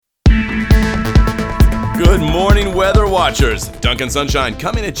Good morning, weather watchers. Duncan Sunshine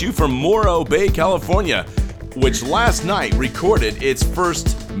coming at you from Morro Bay, California, which last night recorded its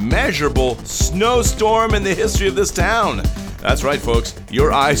first measurable snowstorm in the history of this town. That's right, folks.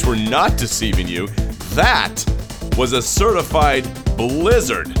 Your eyes were not deceiving you. That was a certified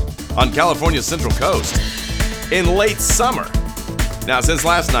blizzard on California's Central Coast in late summer. Now, since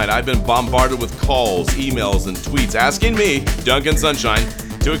last night, I've been bombarded with calls, emails, and tweets asking me, Duncan Sunshine,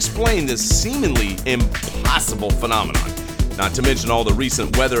 to explain this seemingly impossible phenomenon, not to mention all the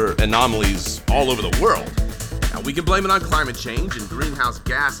recent weather anomalies all over the world. Now, we can blame it on climate change and greenhouse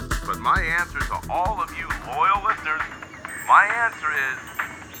gases, but my answer to all of you loyal listeners, my answer is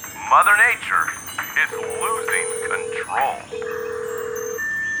Mother Nature is losing control.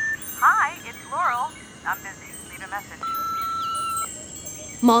 Hi, it's Laurel. I'm busy. Leave a message.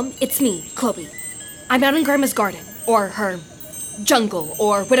 Mom, it's me, Chloe. I'm out in Grandma's garden, or her jungle,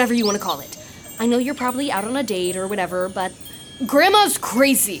 or whatever you want to call it. I know you're probably out on a date or whatever, but Grandma's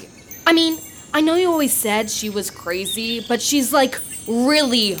crazy. I mean, I know you always said she was crazy, but she's like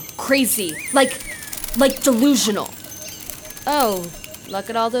really crazy. Like delusional. Oh, look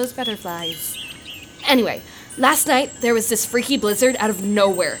at all those butterflies. Anyway, last night there was this freaky blizzard out of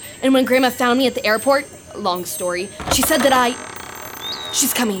nowhere, and when Grandma found me at the airport, long story, she said that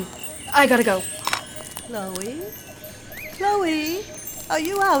she's coming. I gotta go. Chloe, are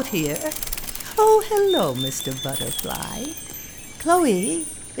you out here? Oh, hello, Mr. Butterfly. Chloe,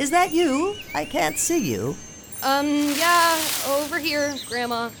 is that you? I can't see you. Yeah, over here,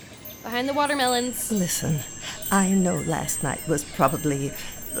 Grandma, behind the watermelons. Listen, I know last night was probably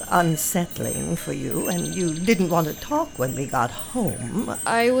unsettling for you, and you didn't want to talk when we got home.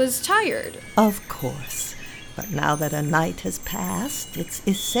 I was tired. Of course. But now that a night has passed, it's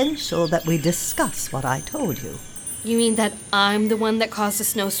essential that we discuss what I told you. You mean that I'm the one that caused the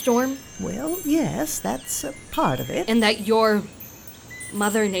snowstorm? Well, yes, that's a part of it. And that you're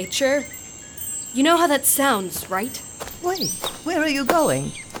Mother Nature? You know how that sounds, right? Wait, where are you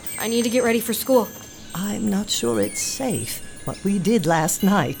going? I need to get ready for school. I'm not sure it's safe. What we did last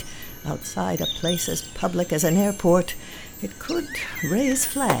night, outside a place as public as an airport, it could raise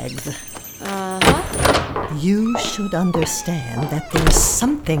flags. Uh-huh. You should understand that there's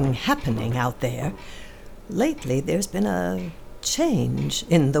something happening out there. Lately, there's been a change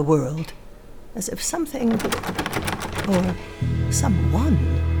in the world, as if something or someone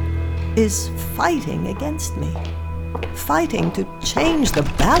is fighting against me, fighting to change the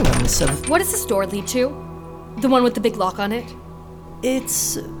balance of... What does this door lead to? The one with the big lock on it?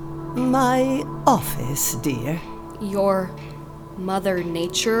 It's my office, dear. Your Mother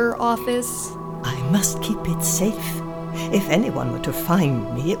Nature office? I must keep it safe. If anyone were to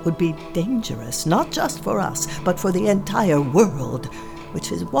find me, it would be dangerous, not just for us, but for the entire world,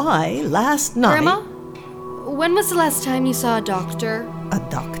 which is why last night... Grandma? When was the last time you saw a doctor? A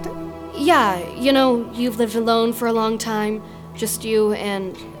doctor? Yeah, you know, you've lived alone for a long time, just you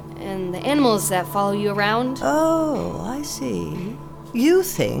and the animals that follow you around. Oh, I see. You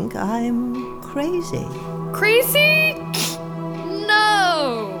think I'm crazy. Crazy?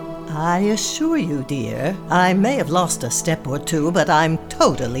 No! I assure you, dear, I may have lost a step or two, but I'm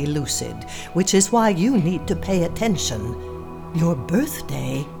totally lucid, which is why you need to pay attention. Your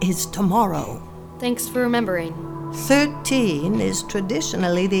birthday is tomorrow. Thanks for remembering. 13 is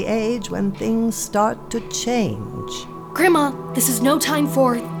traditionally the age when things start to change. Grandma, this is no time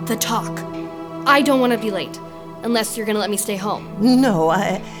for the talk. I don't want to be late, unless you're going to let me stay home. No,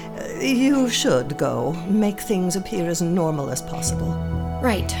 you should go. Make things appear as normal as possible.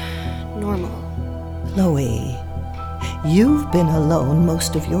 Right. Normal. Chloe, you've been alone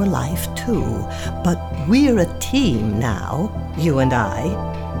most of your life, too. But we're a team now, you and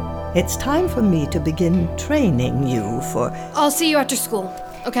I. It's time for me to begin training you for... I'll see you after school,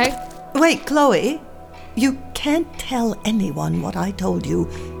 okay? Wait, Chloe. You can't tell anyone what I told you.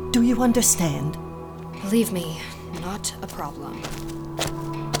 Do you understand? Believe me, not a problem.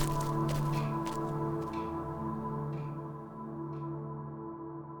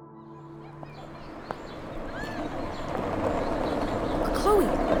 Chloe!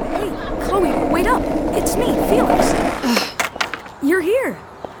 Hey, Chloe, wait up! It's me, Felix! You're here!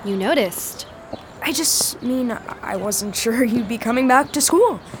 You noticed. I just mean, I wasn't sure you'd be coming back to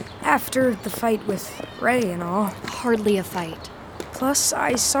school after the fight with Ray and all. Hardly a fight. Plus,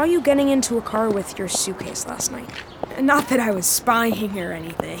 I saw you getting into a car with your suitcase last night. Not that I was spying or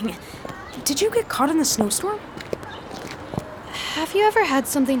anything. Did you get caught in the snowstorm? Have you ever had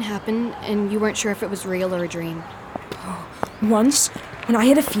something happen and you weren't sure if it was real or a dream? Once, when I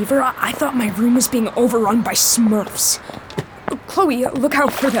had a fever, I thought my room was being overrun by Smurfs. Chloe, look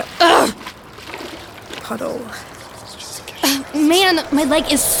out for the... Ugh! puddle. Man, my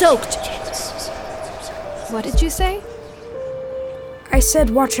leg is soaked. What did you say? I said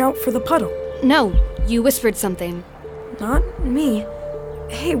watch out for the puddle. No, you whispered something. Not me.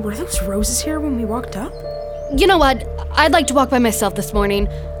 Hey, were those roses here when we walked up? You know what? I'd like to walk by myself this morning.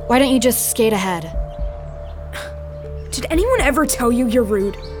 Why don't you just skate ahead? Did anyone ever tell you you're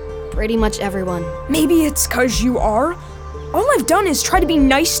rude? Pretty much everyone. Maybe it's 'cause you are? All I've done is try to be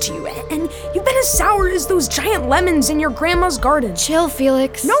nice to you, and you've been as sour as those giant lemons in your grandma's garden. Chill,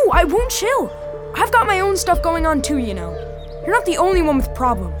 Felix. No, I won't chill. I've got my own stuff going on too, you know. You're not the only one with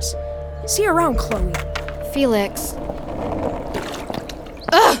problems. See you around, Chloe. Felix.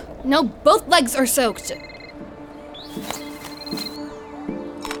 Ugh! No, both legs are soaked.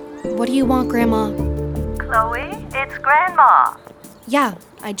 What do you want, Grandma? Chloe, it's Grandma. Yeah,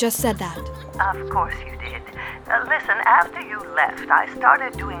 I just said that. Of course you did. Listen, after you left, I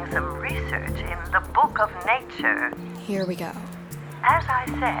started doing some research in the Book of Nature. Here we go. As I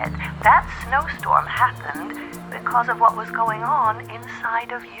said, that snowstorm happened because of what was going on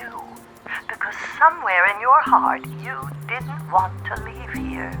inside of you. Because somewhere in your heart, you didn't want to leave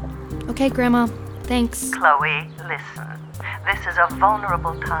here. Okay, Grandma. Thanks. Chloe, listen. This is a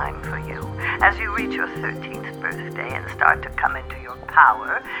vulnerable time for you. As you reach your 13th birthday and start to come into your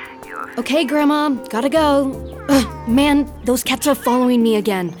power, you're... Okay, Grandma. Gotta go. Ugh, man, those cats are following me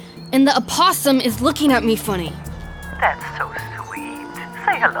again. And the opossum is looking at me funny. That's so sweet.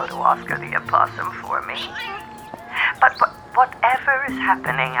 Say hello to Oscar the opossum for me. But whatever is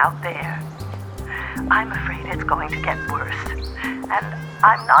happening out there, I'm afraid it's going to get worse. And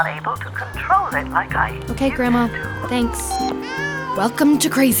I'm not able to control it like I Okay, used Grandma. to. Thanks. Welcome to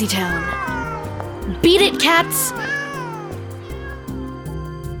Crazy Town. Beat it, cats!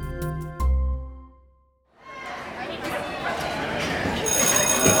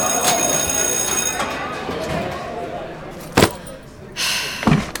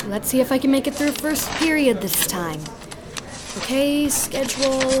 Let's see if I can make it through first period this time. Okay,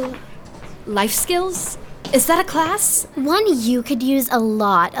 schedule... Life skills? Is that a class? One you could use a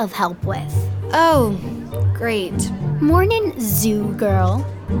lot of help with. Oh, great. Morning, zoo girl.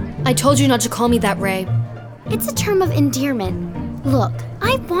 I told you not to call me that, Ray. It's a term of endearment. Look,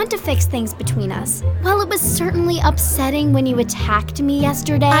 I want to fix things between us. While it was certainly upsetting when you attacked me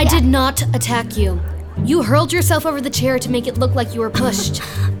yesterday, I did not attack you. You hurled yourself over the chair to make it look like you were pushed.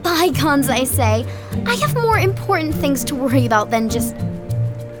 Bygones, I say. I have more important things to worry about than just...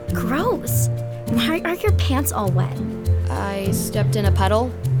 Gross. Why are your pants all wet? I stepped in a puddle.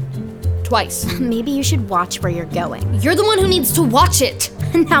 Twice. Maybe you should watch where you're going. You're the one who needs to watch it!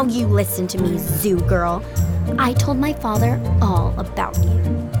 Now you listen to me, zoo girl. I told my father all about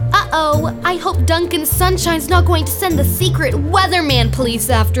you. Uh-oh, I hope Duncan Sunshine's not going to send the secret weatherman police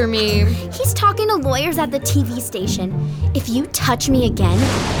after me. He's talking to lawyers at the TV station. If you touch me again...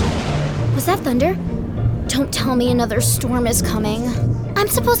 Was that thunder? Don't tell me another storm is coming. I'm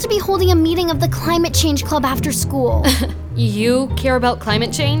supposed to be holding a meeting of the Climate Change Club after school. You care about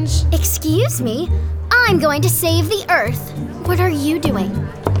climate change? Excuse me? I'm going to save the Earth. What are you doing?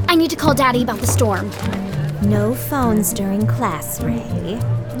 I need to call Daddy about the storm. No phones during class, Ray.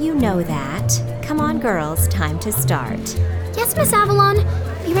 You know that. Come on, girls, time to start. Yes, Miss Avalon.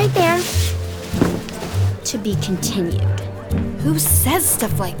 Be right there. To be continued. Who says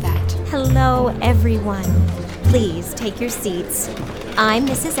stuff like that? Hello, everyone. Please take your seats. I'm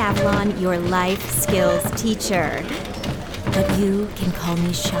Mrs. Avalon, your life skills teacher. But you can call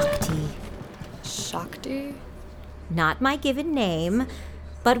me Shakti. Shakti? Not my given name,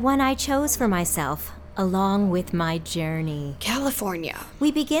 but one I chose for myself, along with my journey. California.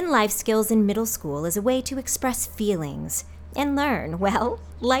 We begin life skills in middle school as a way to express feelings and learn, well,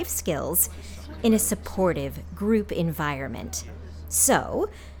 life skills in a supportive group environment. So,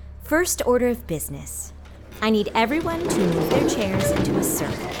 first order of business. I need everyone to move their chairs into a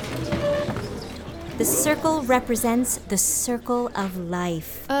circle. The circle represents the circle of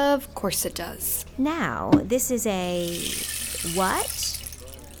life. Of course it does. Now, this is a... what?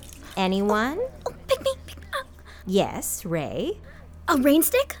 Anyone? Oh, pick me. Yes, Ray? A rain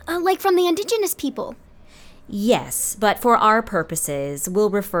stick? Like from the indigenous people. Yes, but for our purposes, we'll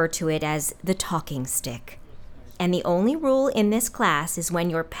refer to it as the talking stick. And the only rule in this class is when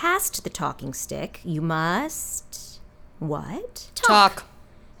you're past the talking stick, you must... what? Talk.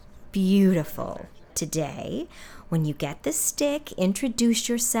 Beautiful. Today, when you get the stick, introduce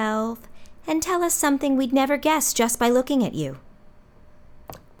yourself and tell us something we'd never guess just by looking at you.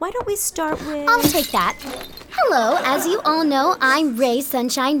 Why don't we start with... I'll take that. Hello, as you all know, I'm Ray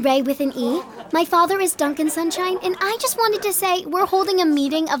Sunshine, Ray with an E. My father is Duncan Sunshine, and I just wanted to say we're holding a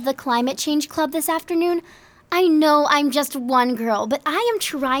meeting of the Climate Change Club this afternoon. I know I'm just one girl, but I am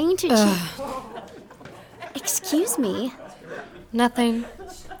trying to Excuse me. Nothing.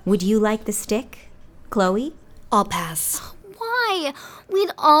 Would you like the stick, Chloe? I'll pass. Why?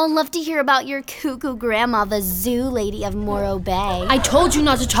 We'd all love to hear about your cuckoo grandma, the zoo lady of Morro Bay. I told you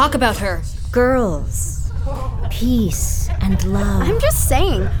not to talk about her. Girls, peace and love. I'm just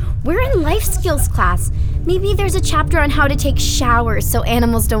saying, we're in life skills class. Maybe there's a chapter on how to take showers so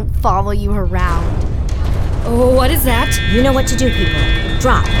animals don't follow you around. Oh, what is that? You know what to do, people.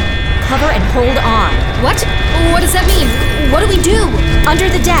 Drop, cover, and hold on. What? What does that mean? What do we do? Under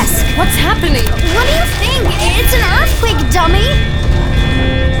the desk. What's happening? What do you think? It's an earthquake, dummy!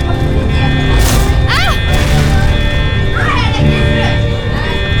 Ah!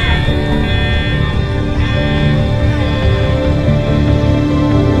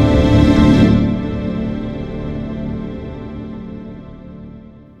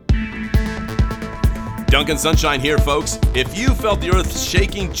 Duncan Sunshine here, folks. If you felt the earth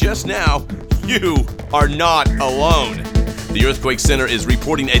shaking just now, you are not alone. The Earthquake Center is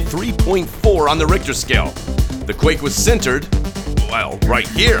reporting a 3.4 on the Richter scale. The quake was centered, well, right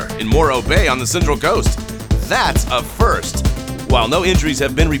here in Morro Bay on the Central Coast. That's a first. While no injuries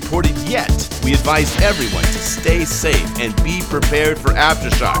have been reported yet, we advise everyone to stay safe and be prepared for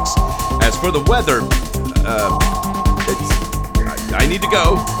aftershocks. As for the weather, I need to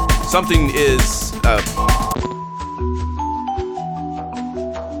go. Something is,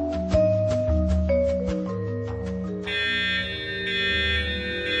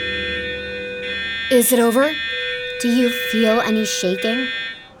 Is it over? Do you feel any shaking?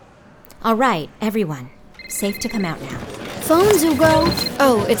 All right, everyone. Safe to come out now. Phones, Ugo.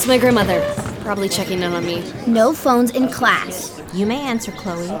 Oh, it's my grandmother. Probably checking in on me. No phones in class. You may answer,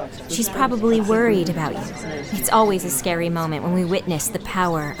 Chloe. She's probably worried about you. It's always a scary moment when we witness the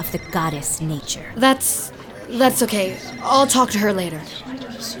power of the goddess nature. That's okay. I'll talk to her later.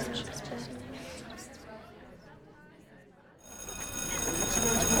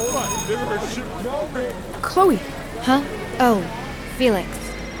 Chloe, Huh? Oh, Felix.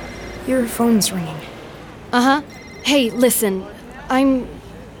 your phone's ringing. Uh-huh. Hey, listen. I'm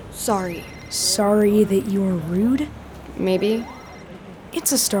sorry. Sorry that you were rude? Maybe.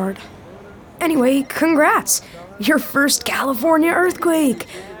 It's a start. Anyway, congrats! Your first California earthquake!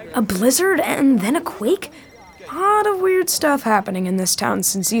 A blizzard and then a quake? A lot of weird stuff happening in this town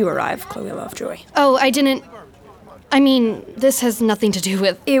since you arrived, Chloe Lovejoy. Oh, I mean, this has nothing to do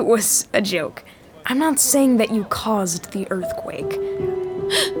with... It was a joke. I'm not saying that you caused the earthquake.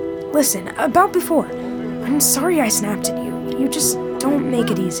 Listen, about before. I'm sorry I snapped at you. You just don't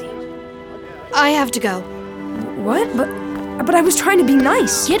make it easy. I have to go. What? But I was trying to be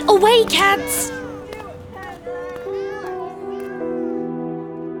nice. Get away, cats!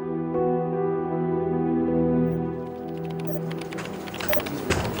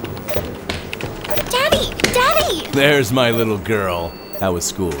 Daddy! there's my little girl. How was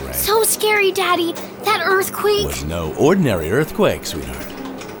school, right? So scary, Daddy. That earthquake. Was no ordinary earthquake, sweetheart.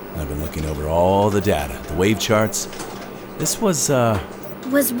 I've been looking over all the data, the wave charts. This was,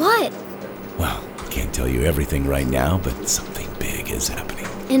 Was what? well, I can't tell you everything right now, but something big is happening.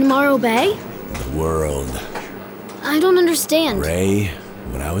 In Morro Bay? The world. I don't understand. Ray,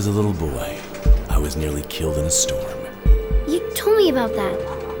 when I was a little boy, I was nearly killed in a storm. You told me about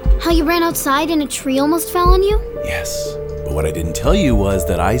that. How you ran outside and a tree almost fell on you? Yes, but what I didn't tell you was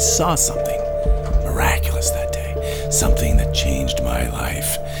that I saw something miraculous that day. Something that changed my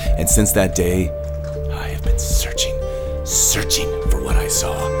life. And since that day, I have been searching for what I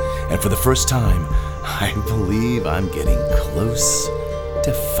saw. And for the first time, I believe I'm getting close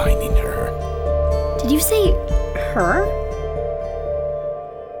to finding her. Did you say her?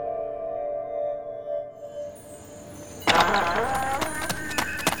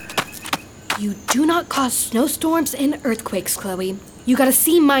 You do not cause snowstorms and earthquakes, Chloe. You got a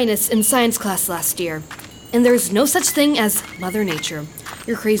C- in science class last year. And there's no such thing as Mother Nature.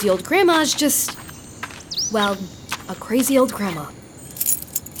 Your crazy old grandma's just, well, a crazy old grandma.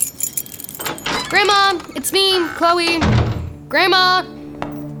 Grandma, it's me, Chloe. Grandma!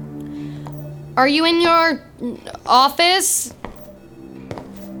 Are you in your office?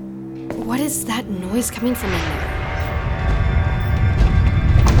 What is that noise coming from in there?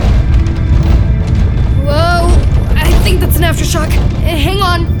 Whoa! I think that's an aftershock. Hang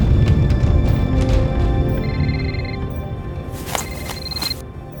on.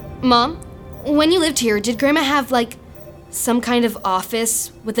 Mom, when you lived here, did Grandma have, like, some kind of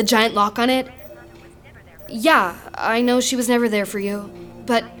office with a giant lock on it? Yeah, I know she was never there for you,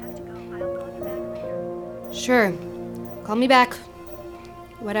 but Sure. Call me back.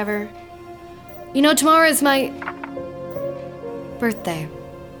 Whatever. You know, tomorrow is my birthday.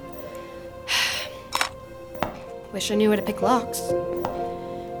 Wish I knew how to pick locks.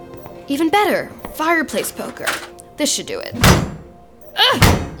 Even better, fireplace poker. This should do it.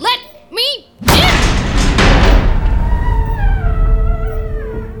 Let me in!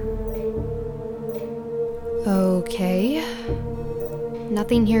 Okay.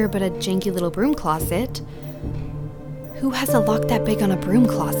 Nothing here but a janky little broom closet. Who has a lock that big on a broom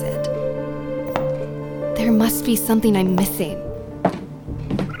closet? There must be something I'm missing.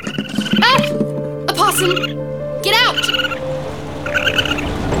 Ah! A possum! Get out!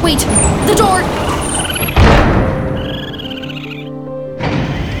 Wait, the door!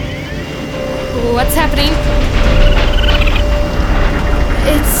 What's happening?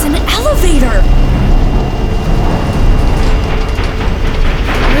 It's an elevator!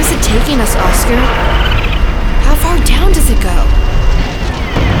 Where is it taking us, Oscar? How far down does it go?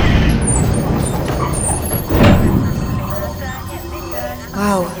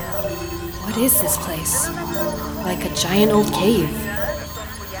 Wow, what is this place? Like a giant old cave.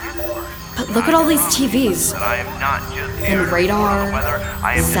 But look at all these TVs. And radar,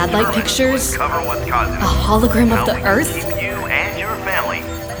 satellite pictures, a hologram of the Earth. Keep you and your family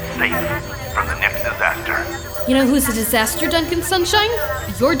safe from the next disaster. You know who's a disaster, Duncan Sunshine?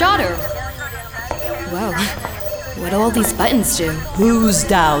 Your daughter. Whoa, what do all these buttons do? Who's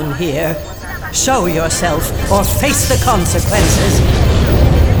down here? Show yourself or face the consequences.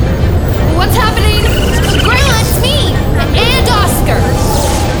 What's happening? Grandma, it's me! And Oscar!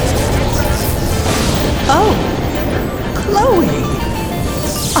 Oh, Chloe!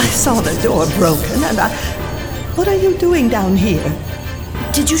 I saw the door broken and What are you doing down here?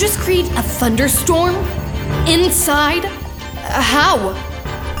 Did you just create a thunderstorm? Inside? How?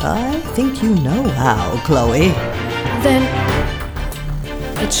 I think you know how, Chloe. Then...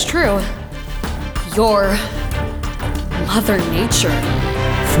 it's true. You're... Mother Nature.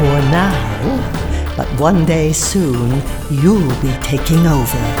 For now, but one day soon, you'll be taking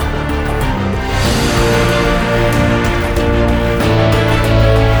over.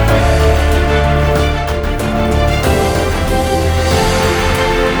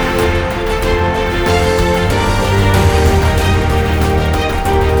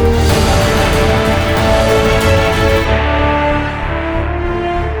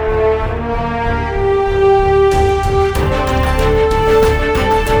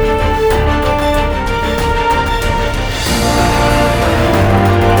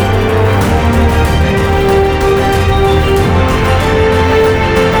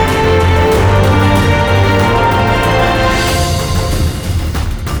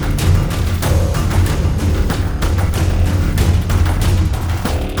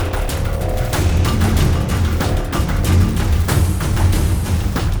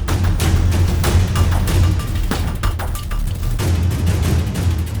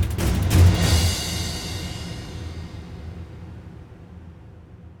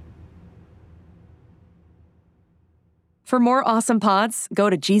 For more awesome pods, go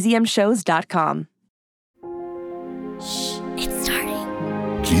to gzmshows.com. It's starting.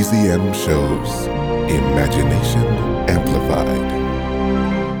 GZM Shows. Imagination Amplified.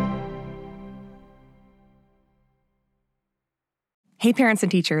 Hey parents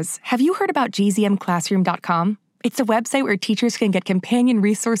and teachers, have you heard about gzmclassroom.com? It's a website where teachers can get companion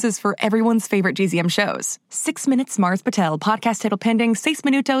resources for everyone's favorite GZM shows. 6 Minutes, Mars Patel, Podcast Title Pending, 6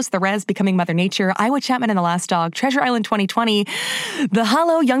 Minutos, The Res, Becoming Mother Nature, Iowa Chapman and the Last Dog, Treasure Island 2020, The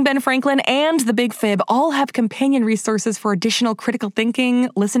Hollow, Young Ben Franklin, and The Big Fib all have companion resources for additional critical thinking,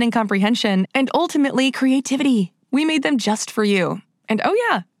 listening comprehension, and ultimately creativity. We made them just for you. And oh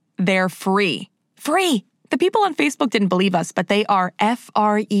yeah, they're free. Free! The people on Facebook didn't believe us, but they are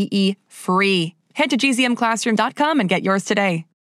free. Head to gzmclassroom.com and get yours today.